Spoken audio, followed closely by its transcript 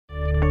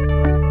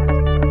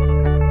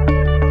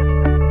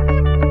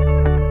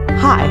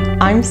Hi,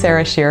 I'm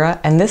Sarah Shira,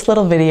 and this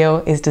little video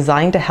is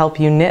designed to help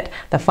you knit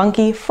the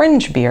funky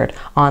fringe beard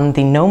on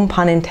the Gnome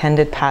Pun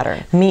Intended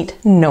pattern. Meet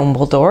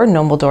Gnombledore.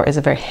 Gnombledore is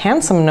a very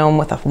handsome gnome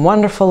with a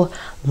wonderful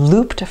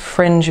looped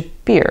fringe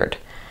beard.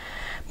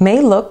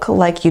 May look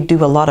like you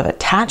do a lot of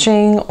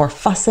attaching or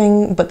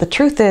fussing, but the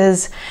truth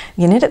is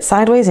you knit it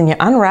sideways and you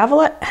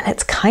unravel it and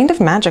it's kind of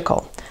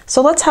magical.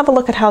 So let's have a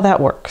look at how that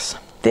works.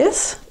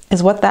 This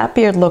is what that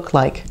beard looked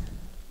like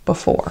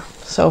before.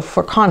 So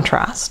for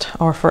contrast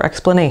or for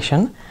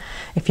explanation,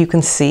 if you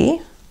can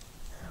see,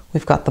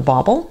 we've got the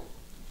bobble,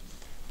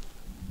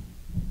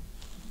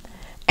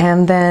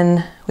 and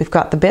then we've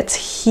got the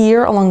bits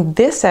here along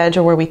this edge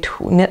or where we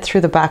knit through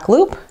the back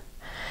loop.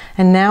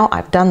 And now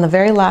I've done the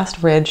very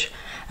last ridge,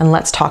 and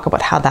let's talk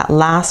about how that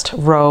last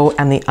row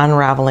and the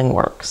unraveling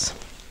works.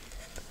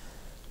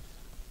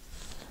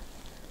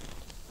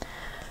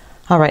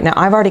 All right, now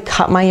I've already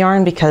cut my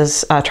yarn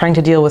because trying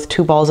to deal with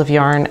 2 balls of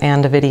yarn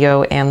and a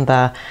video and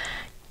the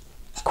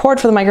cord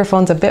for the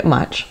microphone's a bit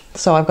much.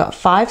 So I've got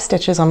 5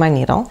 stitches on my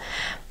needle.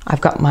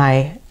 I've got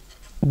my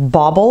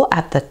bobble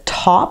at the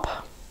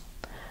top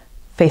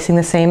facing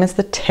the same as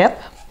the tip.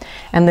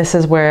 And this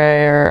is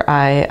where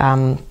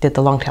I did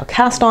the long tail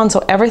cast on.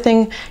 So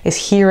everything is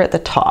here at the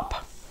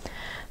top.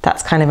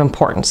 That's kind of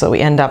important. So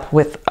we end up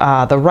with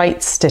the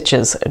right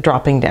stitches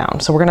dropping down.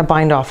 So we're gonna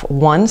bind off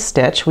 1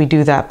 stitch. We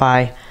do that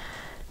by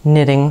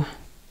knitting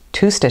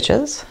 2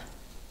 stitches.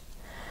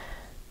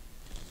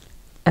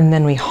 And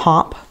then we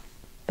hop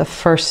the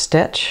first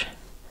stitch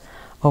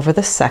over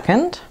the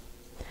second.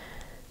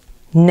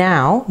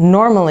 Now,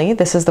 normally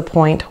this is the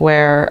point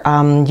where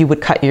you would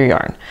cut your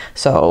yarn.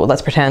 So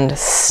let's pretend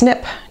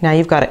snip. Now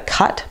you've got it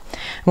cut.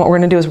 And what we're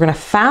gonna do is we're gonna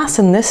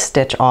fasten this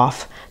stitch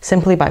off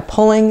simply by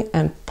pulling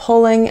and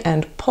pulling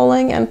and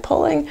pulling and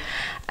pulling.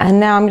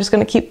 And now I'm just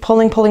gonna keep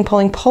pulling, pulling,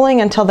 pulling,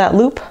 pulling until that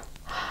loop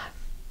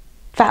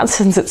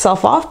fastens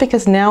itself off,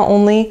 because now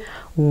only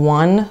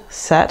 1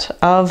 set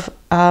of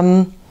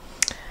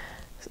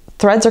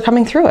threads are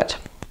coming through it.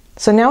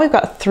 So now we've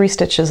got 3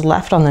 stitches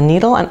left on the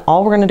needle, and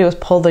all we're gonna do is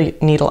pull the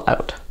needle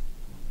out.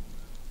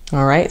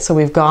 All right, so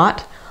we've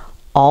got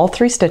all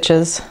 3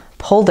 stitches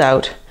pulled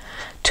out.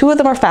 2 of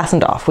them are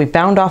fastened off. We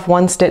bound off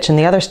 1 stitch, and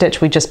the other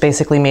stitch we just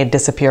basically made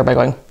disappear by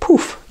going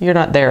poof, you're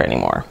not there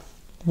anymore.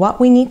 What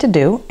we need to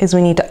do is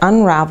we need to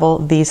unravel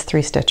these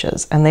 3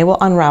 stitches, and they will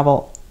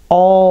unravel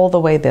all the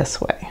way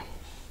this way.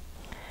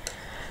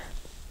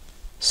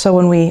 So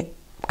when we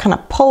kind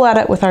of pull at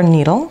it with our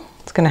needle,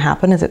 what's going to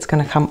happen is it's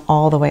going to come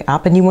all the way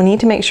up, and you will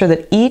need to make sure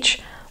that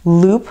each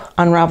loop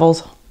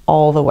unravels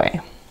all the way.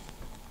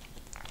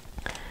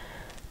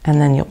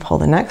 And then you'll pull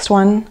the next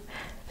one,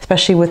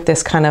 especially with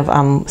this kind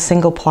of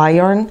single ply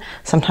yarn.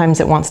 Sometimes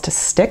it wants to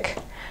stick,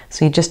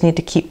 so you just need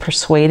to keep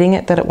persuading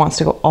it that it wants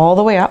to go all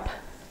the way up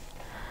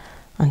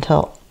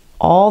until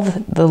all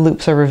the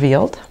loops are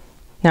revealed.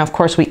 Now, of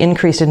course, we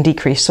increased and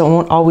decreased, so it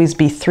won't always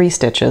be 3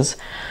 stitches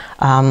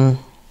or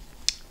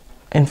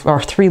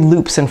 3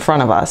 loops in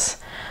front of us.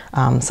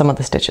 Some of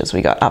the stitches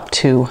we got up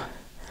to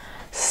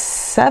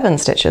 7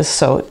 stitches,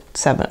 so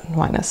 7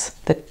 minus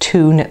the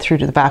 2 knit through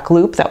to the back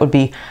loop. That would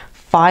be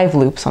 5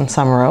 loops on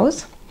some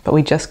rows, but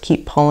we just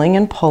keep pulling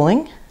and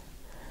pulling.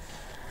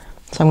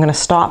 So I'm going to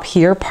stop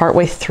here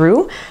partway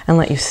through and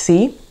let you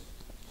see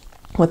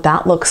what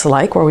that looks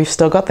like, where we've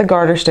still got the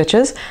garter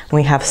stitches and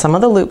we have some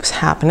of the loops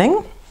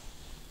happening.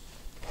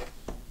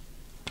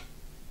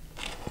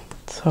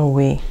 So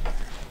we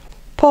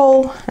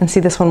pull, and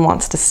see this one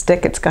wants to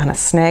stick. It's kind of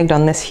snagged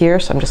on this here,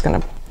 so I'm just going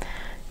to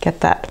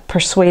get that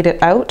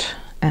persuaded out,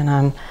 and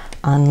I'm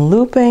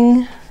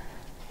unlooping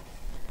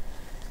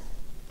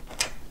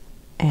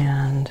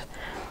and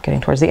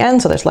getting towards the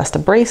end so there's less to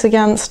brace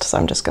against. So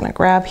I'm just going to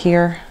grab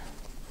here,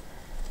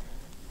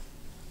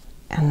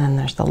 and then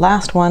there's the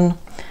last one,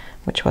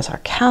 which was our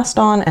cast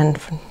on and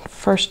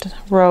first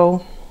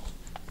row,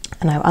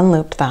 and I've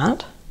unlooped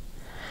that.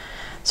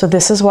 So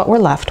this is what we're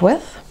left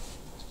with,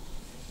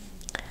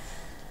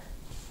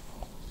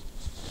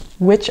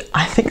 which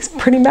I think is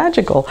pretty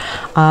magical.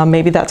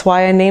 Maybe that's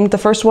why I named the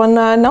first one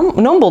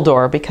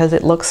Gnombledore, because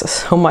it looks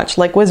so much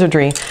like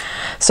wizardry.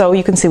 So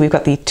you can see we've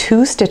got the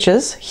 2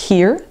 stitches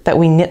here that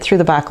we knit through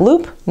the back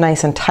loop,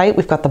 nice and tight.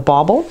 We've got the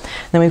bobble,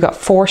 then we've got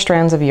 4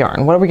 strands of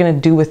yarn. What are we gonna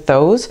do with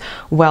those?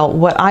 Well,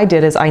 what I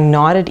did is I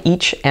knotted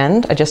each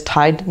end. I just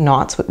tied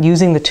knots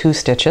using the 2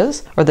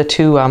 stitches, or the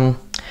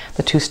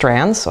two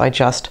strands. So I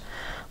just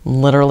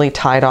literally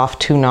tied off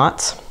 2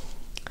 knots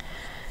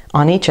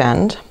on each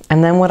end.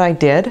 And then what I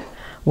did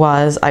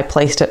was I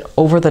placed it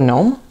over the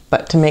gnome,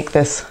 but to make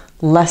this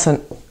less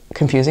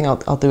confusing,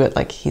 I'll do it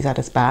like he's at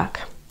his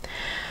back.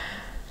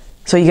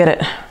 So you get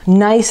it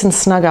nice and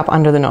snug up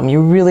under the gnome.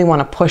 You really want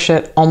to push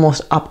it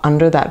almost up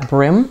under that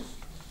brim.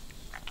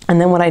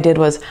 And then what I did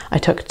was I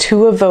took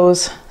 2 of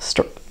those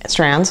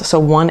strands, so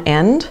 1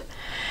 end,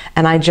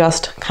 and I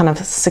just kind of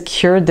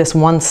secured this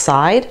one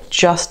side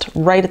just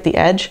right at the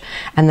edge,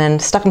 and then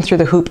stuck them through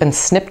the hoop and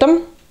snipped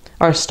them,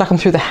 or stuck them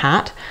through the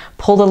hat,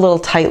 pulled a little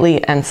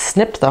tightly and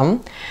snipped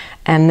them.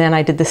 And then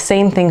I did the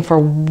same thing for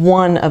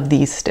one of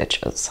these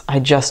stitches. I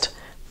just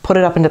put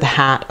it up into the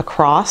hat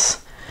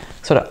across,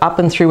 sort of up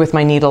and through with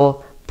my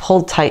needle,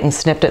 pulled tight and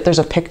snipped it. There's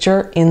a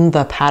picture in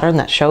the pattern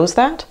that shows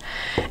that.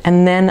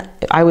 And then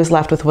I was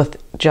left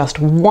with just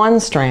one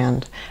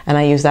strand, and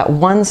I used that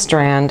one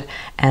strand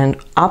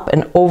and up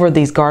and over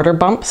these garter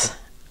bumps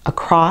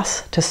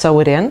across to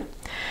sew it in.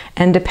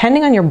 And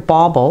depending on your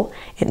bauble,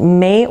 it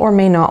may or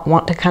may not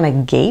want to kind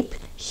of gape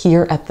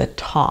here at the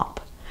top.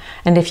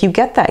 And if you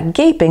get that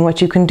gaping,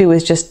 what you can do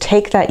is just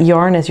take that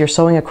yarn as you're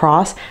sewing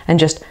across and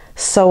just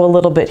sew a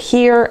little bit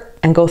here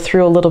and go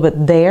through a little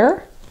bit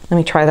there. Let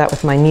me try that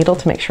with my needle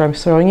to make sure I'm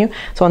showing you.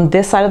 So on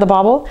this side of the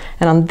bauble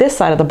and on this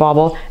side of the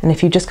bauble, and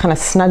if you just kind of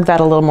snug that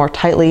a little more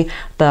tightly,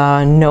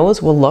 the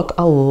nose will look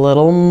a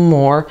little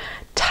more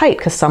tight,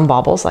 because some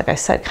baubles, like I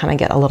said, kind of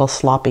get a little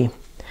sloppy.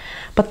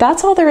 But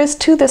that's all there is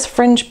to this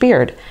fringe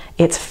beard.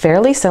 It's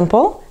fairly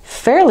simple,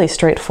 fairly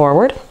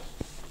straightforward,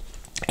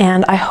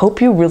 and I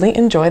hope you really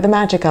enjoy the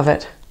magic of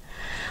it.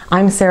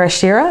 I'm Sarah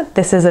Shira.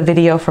 This is a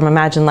video from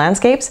Imagine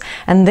Landscapes,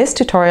 and this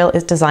tutorial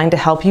is designed to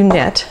help you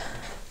knit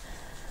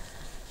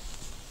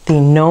the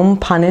Gnome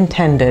Pun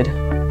Intended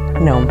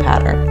gnome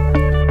pattern.